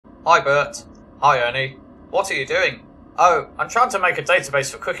Hi Bert. Hi Ernie. What are you doing? Oh, I'm trying to make a database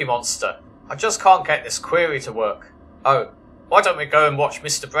for Cookie Monster. I just can't get this query to work. Oh, why don't we go and watch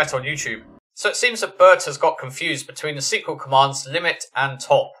Mr. Brett on YouTube? So it seems that Bert has got confused between the SQL commands limit and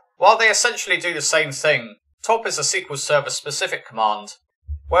top. While they essentially do the same thing, top is a SQL Server specific command,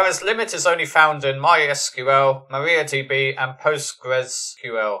 whereas limit is only found in MySQL, MariaDB and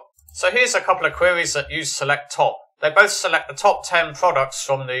PostgreSQL. So here's a couple of queries that use select top. They both select the top 10 products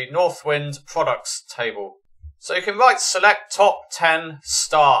from the Northwind products table. So you can write select top 10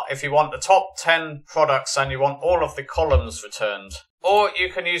 star if you want the top 10 products and you want all of the columns returned. Or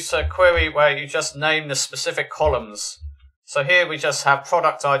you can use a query where you just name the specific columns. So here we just have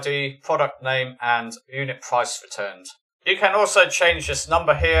ProductID, ProductName and UnitPrice returned. You can also change this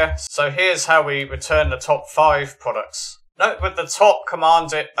number here. So here's how we return the top 5 products. Note with the top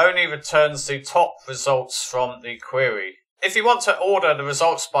command it only returns the top results from the query. If you want to order the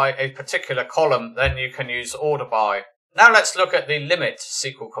results by a particular column, then you can use order by. Now let's look at the limit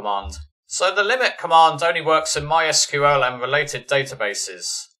SQL command. So the limit command only works in MySQL and related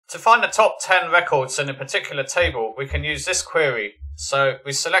databases. To find the top 10 records in a particular table, we can use this query. So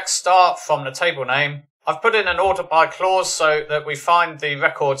we select star from the table name. I've put in an order by clause so that we find the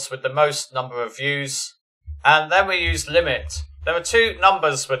records with the most number of views. And then we use limit. There are two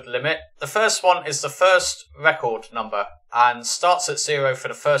numbers with limit. The first one is the first record number and starts at 0 for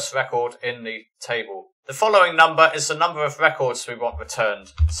the first record in the table. The following number is the number of records we want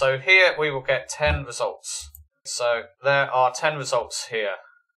returned. So here we will get 10 results. So there are 10 results here.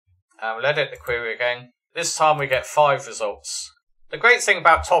 And we'll edit the query again. This time we get 5 results. The great thing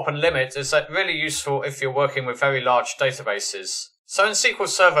about top and limit is that really useful if you're working with very large databases. So in SQL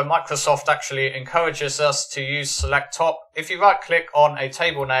Server, Microsoft actually encourages us to use select top. If you right click on a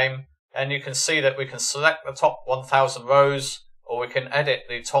table name, then you can see that we can select the top 1000 rows, or we can edit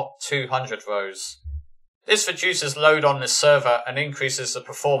the top 200 rows. This reduces load on this server and increases the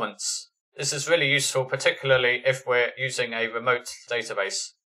performance. This is really useful, particularly if we're using a remote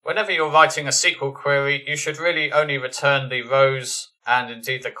database. Whenever you're writing a SQL query, you should really only return the rows and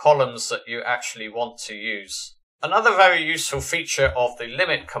indeed the columns that you actually want to use. Another very useful feature of the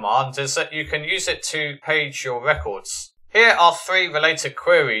limit command is that you can use it to page your records. Here are 3 related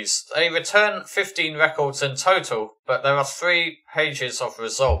queries. They return 15 records in total, but there are 3 pages of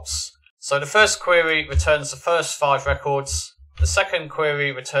results. So the first query returns the first 5 records, the second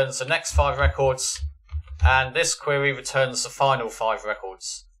query returns the next 5 records, and this query returns the final 5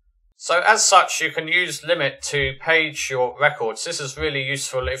 records. So as such, you can use limit to page your records. This is really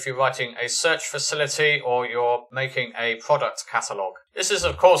useful if you're writing a search facility or you're making a product catalog. This is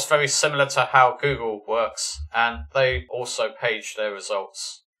of course very similar to how Google works, and they also page their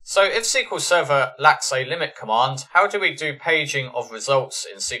results. So if SQL Server lacks a limit command, how do we do paging of results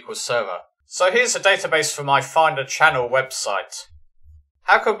in SQL Server? So here's a database from my Finder Channel website.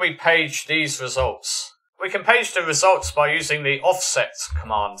 How could we page these results? We can page the results by using the offset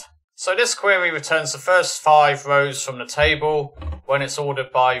command. So this query returns the first 5 rows from the table when it's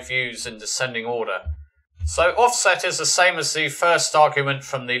ordered by views in descending order. So offset is the same as the first argument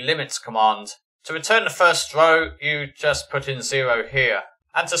from the limit command. To return the first row, you just put in 0 here.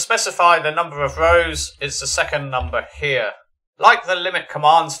 And to specify the number of rows, it's the second number here. Like the limit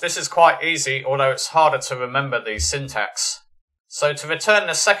command, this is quite easy, although it's harder to remember the syntax. So to return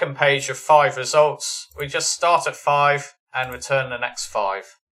the second page of 5 results, we just start at 5 and return the next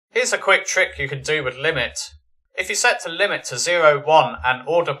 5. Here's a quick trick you can do with limit. If you set the limit to 0, 1 and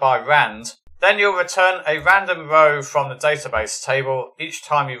order by rand, then you'll return a random row from the database table each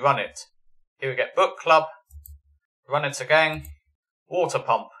time you run it. Here we get book club, run it again, water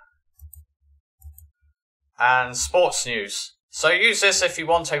pump, and sports news. So use this if you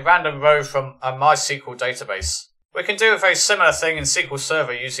want a random row from a MySQL database. We can do a very similar thing in SQL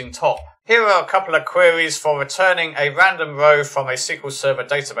Server using top. Here are a couple of queries for returning a random row from a SQL Server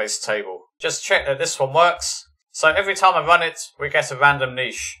database table. Just check that this one works. So every time I run it, we get a random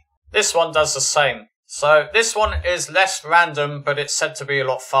niche. This one does the same. So this one is less random, but it's said to be a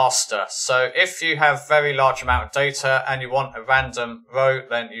lot faster. So if you have very large amount of data and you want a random row,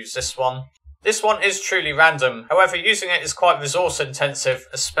 then use this one. This one is truly random. However, using it is quite resource intensive,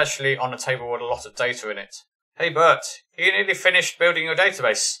 especially on a table with a lot of data in it. Hey Bert, you nearly finished building your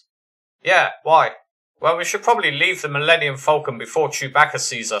database? Yeah, why? Well, we should probably leave the Millennium Falcon before Chewbacca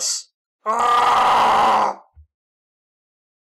sees us.